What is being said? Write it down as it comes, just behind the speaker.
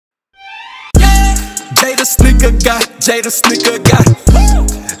Jay the sneaker guy, Jay the sneaker guy.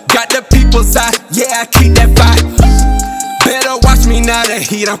 Got the people's eye, yeah, I keep that fire. Better watch me now, the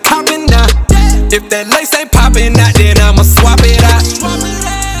heat I'm popping now. If that lace ain't popping out, then I'ma swap it out.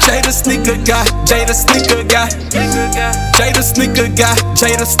 Jay the sneaker guy, Jay the sneaker guy. Jay the sneaker guy,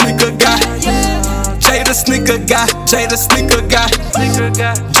 Jay the sneaker guy. Jay the sneaker guy, Jay the sneaker guy.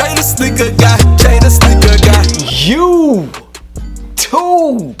 Jay the sneaker guy, Jay the sneaker guy. YouTube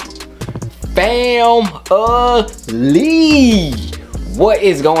family, what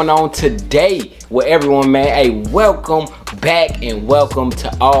is going on today with everyone, man? Hey, welcome back and welcome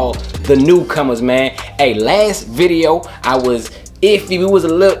to all the newcomers, man. Hey, last video I was iffy. We was a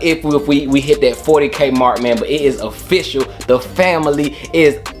little iffy if we hit that 40K mark, man, but it is official. The family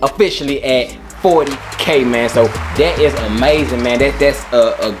is officially at 40K, man. So that is amazing, man. That's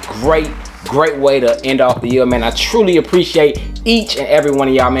a great way to end off the year, man. I truly appreciate each and every one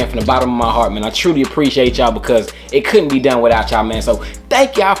of y'all, man, from the bottom of my heart, man. I truly appreciate y'all because it couldn't be done without y'all, man. So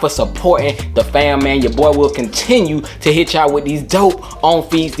thank y'all for supporting the fam, man. Your boy will continue to hit y'all with these dope on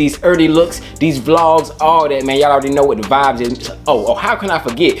feeds, these early looks, these vlogs, all that, man. Y'all already know what the vibes is. Oh, how can I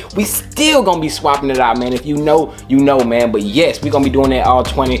forget? We still gonna be swapping it out, man. If you know, you know, man. But yes, we gonna be doing that all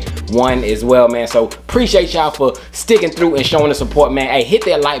 21 as well, man. So appreciate y'all for sticking through and showing the support, man. Hey, hit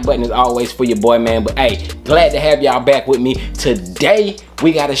that like button as always for your boy, man. But hey, glad to have y'all back with me. Today,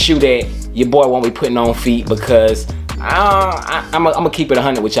 we got to shoot at your boy won't be putting on feet because I'm gonna keep it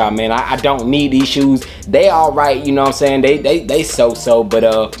 100 with y'all, man. I don't need these shoes. They all right, you know what I'm saying? They so,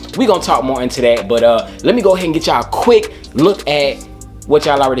 but we gonna talk more into that. But let me go ahead and get y'all a quick look at what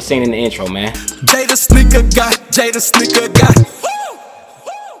y'all already seen in the intro, man. Jay the sneaker guy, Jay the sneaker guy.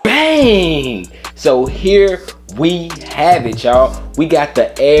 Bang! So here we have it, y'all. We got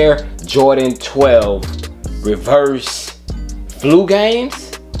the Air Jordan 12 reverse flu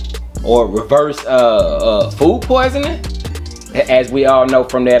games or reverse food poisoning, as we all know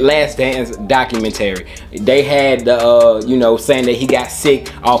from that Last Dance documentary. They had you know, saying that he got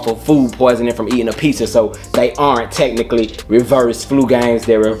sick off of food poisoning from eating a pizza. So they aren't technically reverse flu games,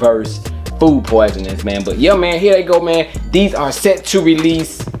 they're reverse food poisonings, man. But yeah, man, here they go, man. These are set to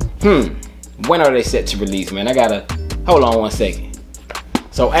release. When are they set to release, man? I gotta hold on one second.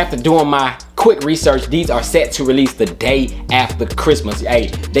 So after doing my quick research, these are set to release the day after Christmas. Hey,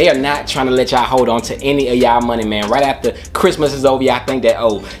 they are not trying to let y'all hold on to any of y'all money, man. Right after Christmas is over, y'all think that,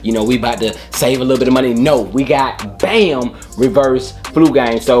 oh, you know, we about to save a little bit of money. No, we got, bam, reverse flu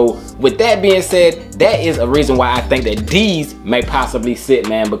game. So with that being said, that is a reason why I think that these may possibly sit,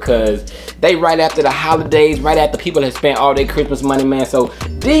 man, because they right after the holidays, right after people have spent all their Christmas money, man. So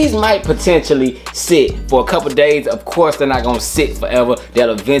these might potentially sit for a couple days. Of course, they're not gonna sit forever.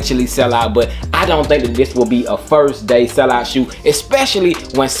 They'll eventually sell out, but I don't think that this will be a first day sellout shoe, especially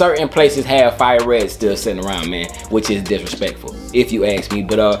when certain places have fire red still sitting around, man, which is disrespectful if you ask me.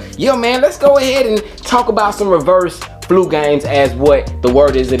 But yeah, man, let's go ahead and talk about some reverse flu games as what the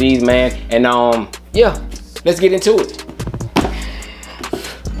word is of these, man. And yeah, let's get into it.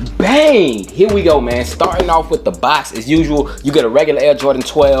 Bang! Here we go, man. Starting off with the box as usual, you get a regular Air Jordan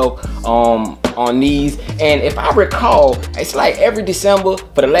 12 on these. And if I recall, it's like every December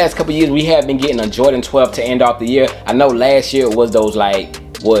for the last couple years we have been getting a Jordan 12 to end off the year. I know last year it was those like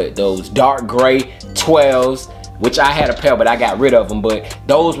those dark gray 12s, which I had a pair, but I got rid of them. But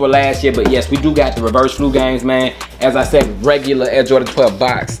those were last year. But yes, we do got the reverse flu games, man. As I said, regular Air Jordan 12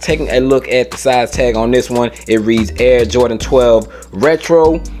 box. Taking a look at the size tag on this one, it reads Air Jordan 12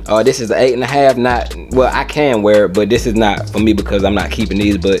 Retro. This is an 8.5. Not, well, I can wear it, but this is not for me because I'm not keeping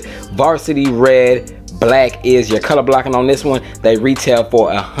these. But varsity red, black is your color blocking on this one. They retail for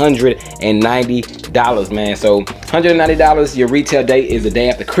 $190, man. So $190. Your retail date is the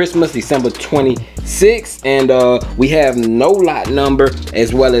day after Christmas, December 26th, and we have no lot number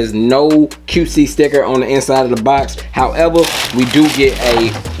as well as no QC sticker on the inside of the box. However, we do get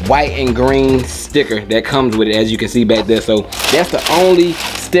a white and green sticker that comes with it, as you can see back there. So that's the only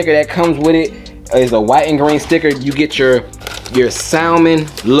sticker that comes with it, is a white and green sticker. You get your salmon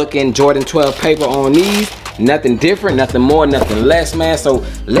looking Jordan 12 paper on these. Nothing different, nothing more, nothing less, man. So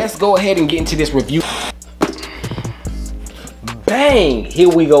let's go ahead and get into this review. Bang! Here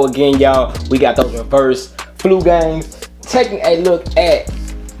we go again, y'all. We got those reverse flu games. Taking a look at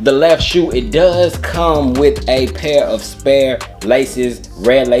the left shoe, it does come with a pair of spare laces,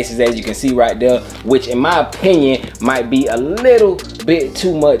 red laces, as you can see right there, which in my opinion might be a little bit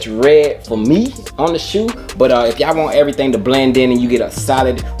too much red for me on the shoe, but if y'all want everything to blend in and you get a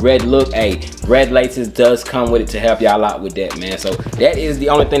solid red look, hey, red laces does come with it to help y'all out with that, man. So that is the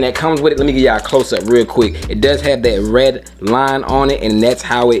only thing that comes with it. Let me give y'all a close up real quick. It does have that red line on it, and that's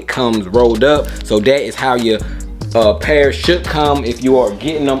how it comes rolled up. So that is how your pair should come if you are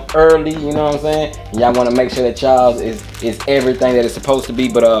getting them early, you know what I'm saying? Y'all want to make sure that y'all is everything that it's supposed to be.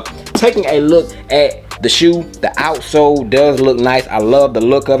 But taking a look at the shoe, the outsole does look nice. I love the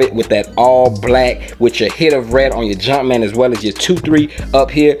look of it with that all black with your hit of red on your Jumpman as well as your 2-3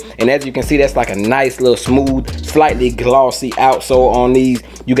 up here. And as you can see, that's like a nice little smooth, slightly glossy outsole on these.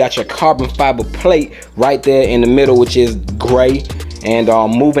 You got your carbon fiber plate right there in the middle, which is gray. And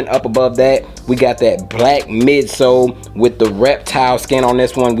moving up above that, we got that black midsole with the reptile skin on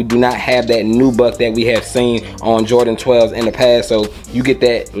this one. We do not have that nubuck that we have seen on Jordan 12s in the past. So you get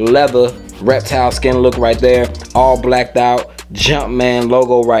that leather reptile skin look right there, all blacked out, Jumpman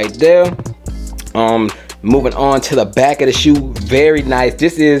logo right there. Moving on to the back of the shoe, very nice.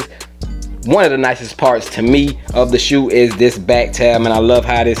 This is one of the nicest parts to me of the shoe is this back tab, and I love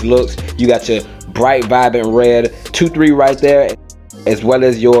how this looks. You got your bright vibrant red 2-3 right there, as well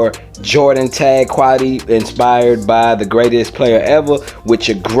as your Jordan tag quality inspired by the greatest player ever with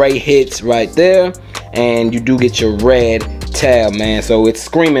your gray hits right there. And you do get your red tab, man. So it's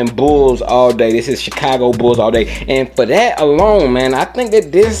screaming Bulls all day. This is Chicago Bulls all day. And for that alone, man, I think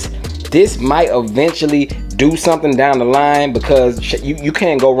that this might eventually do something down the line, because you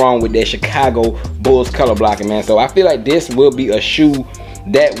can't go wrong with that Chicago Bulls color blocking, man. So I feel like this will be a shoe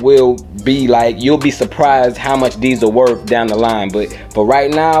that will be like, you'll be surprised how much these are worth down the line. But for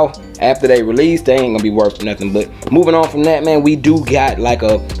right now, after they release, they ain't gonna be worth nothing. But moving on from that, man, we do got like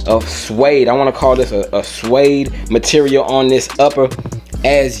a suede, I want to call this a suede material on this upper,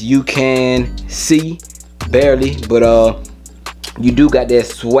 as you can see, barely, but you do got that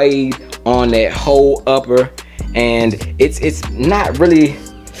suede on that whole upper, and it's not really,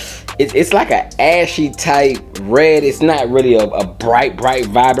 it's like an ashy type red. It's not really a bright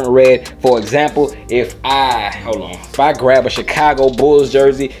vibrant red. For example, if I grab a Chicago Bulls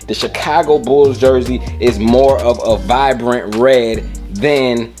jersey, the Chicago Bulls jersey is more of a vibrant red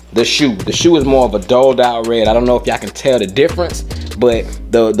than the shoe. The shoe is more of a dulled out red. I don't know if y'all can tell the difference, but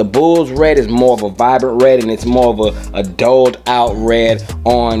the Bulls red is more of a vibrant red, and it's more of a dulled out red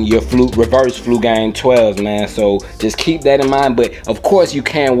on your reverse Flu Game 12s, man. So just keep that in mind. But of course you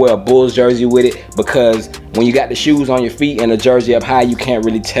can wear a Bulls jersey with it, because when you got the shoes on your feet and the jersey up high, you can't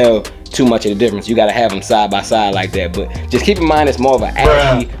really tell too much of the difference. You got to have them side by side like that. But just keep in mind, it's more of an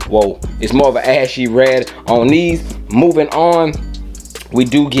ashy, it's more of an ashy red on these. Moving on, we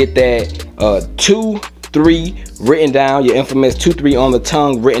do get that 2-3 written down, your infamous 2-3 on the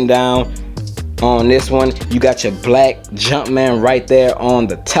tongue written down on this one. You got your black Jumpman right there on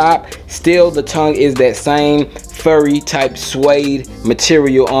the top. Still, the tongue is that same furry type suede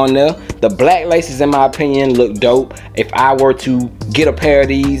material on there. The black laces, in my opinion, look dope. If I were to get a pair of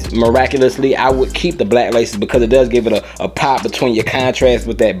these miraculously, I would keep the black laces, because it does give it a pop between your contrast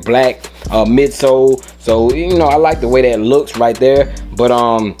with that black midsole. So, you know, I like the way that looks right there. But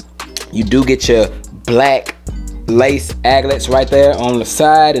you do get your black lace aglets right there on the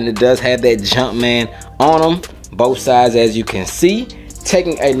side, and it does have that Jumpman on them, both sides, as you can see.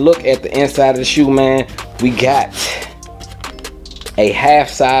 Taking a look at the inside of the shoe, man, we got a half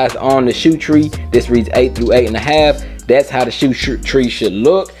size on the shoe tree. This reads 8 through 8.5. That's how the shoe tree should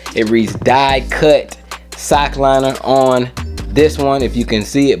look. It reads die cut sock liner on this one, if you can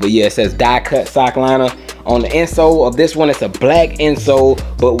see it. But yeah, it says die cut sock liner. On the insole of this one, it's a black insole,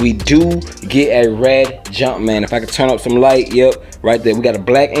 but we do get a red Jumpman. If I could turn up some light, yep, right there. We got a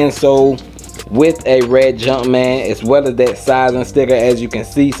black insole with a red Jumpman, as well as that sizing sticker, as you can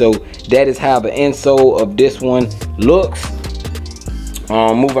see. So that is how the insole of this one looks.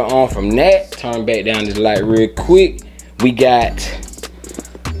 Moving on from that, turn back down to the light real quick. We got,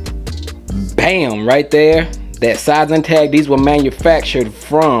 bam, right there, that sizing tag. These were manufactured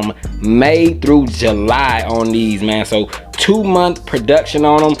from May through July on these, man. So 2-month production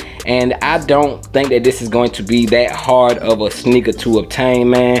on them, and I don't think that this is going to be that hard of a sneaker to obtain,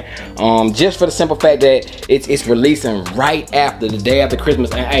 man. Just for the simple fact that it's releasing right after the day after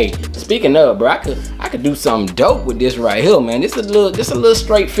Christmas. And hey, speaking of, bro, I could do something dope with this right here, man. This a little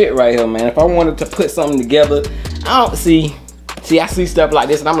straight fit right here, man. If I wanted to put something together, I see stuff like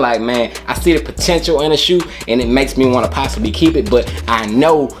this, and I'm like, man, I see the potential in a shoe, and it makes me want to possibly keep it. But I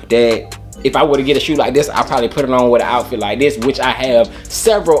know that if I were to get a shoe like this, I'll probably put it on with an outfit like this, which I have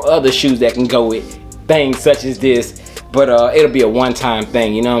several other shoes that can go with things such as this. But it'll be a one-time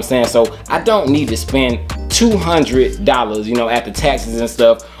thing, you know what I'm saying? So I don't need to spend $200, you know, after taxes and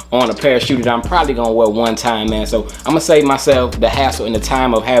stuff, on a pair of shoes that I'm probably gonna wear one time, man. So I'm gonna save myself the hassle and the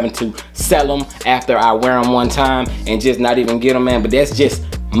time of having to sell them after I wear them one time and just not even get them, man. But that's just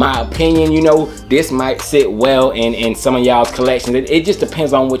my opinion, you know. This might sit well in some of y'all's collections. It just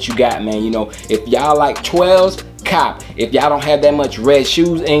depends on what you got, man. You know, if y'all like 12s, cop. If y'all don't have that much red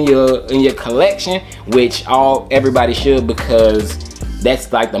shoes in your collection, which everybody should, because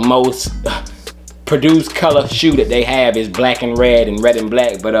that's like the most produced color shoe that they have is black and red and red and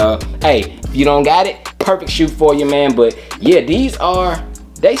black. But hey, if you don't got it, perfect shoe for you, man. But yeah,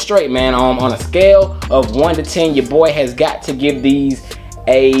 they straight, man. On a scale of 1 to 10, your boy has got to give these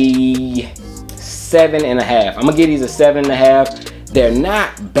a 7.5. I'm gonna give these a 7.5. They're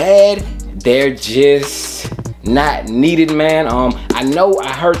not bad, they're just not needed, man. I know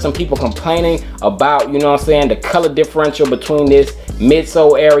I heard some people complaining about, you know what I'm saying, the color differential between this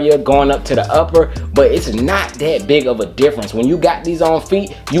midsole area going up to the upper, but it's not that big of a difference. When you got these on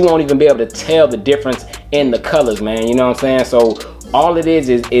feet, you won't even be able to tell the difference in the colors, man. You know what I'm saying? So all it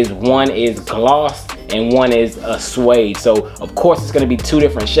is one is gloss and one is a suede. So of course it's gonna be two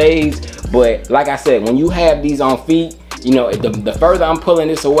different shades, but like I said, when you have these on feet, you know, the further I'm pulling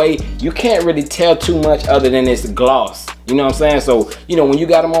this away, you can't really tell too much other than this gloss. You know what I'm saying? So, you know, when you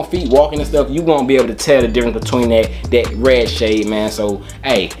got them on feet walking and stuff, you won't be able to tell the difference between that red shade, man. So,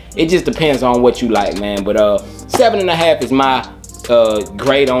 hey, it just depends on what you like, man. But 7.5 is my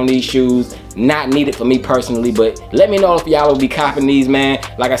grade on these shoes. Not needed for me personally, but let me know if y'all will be copping these, man.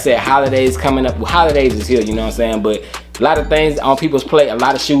 Like I said, holidays coming up. Well, holidays is here, you know what I'm saying? But a lot of things on people's plate, a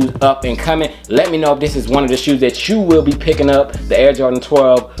lot of shoes up and coming. Let me know if this is one of the shoes that you will be picking up, the Air Jordan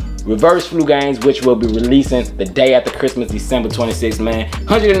 12 Reverse Flu Games, which will be releasing the day after Christmas, December 26th, man.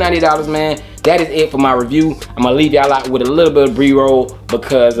 $190, man. That is it for my review. I'm gonna leave y'all out with a little bit of B-roll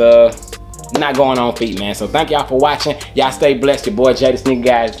because not going on feet, man. So thank y'all for watching. Y'all stay blessed. Your boy Jay the Sneaker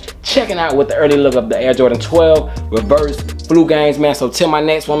Guy is checking out with the early look of the Air Jordan 12 Reverse Flu Games, man. So till my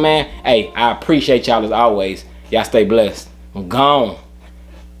next one, man, hey, I appreciate y'all as always. Y'all stay blessed. I'm gone.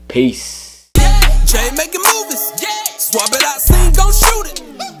 Peace. Jay making movies. Swap it out, scene, gon' shoot it.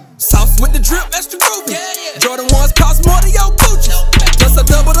 Sauce with the drip, extra groovy. Jordan 1s cost more than your Gucci. Plus I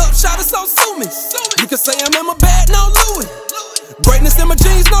doubled up, shot it, so sue me. You can say I'm in my bag, no Louis. Greatness in my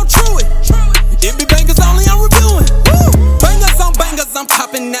jeans, no Truey. It be bangers only, I'm reviewing. Bangers on bangers, I'm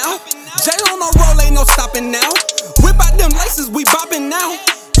popping now. Jay on no roll, ain't no stopping now. Whip out them laces, we bopping now.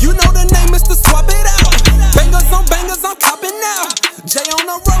 You know the name is to swap it out. Bangers on bangers, I'm copping now. Jay on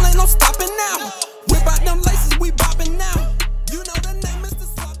the roll, ain't no stopping now.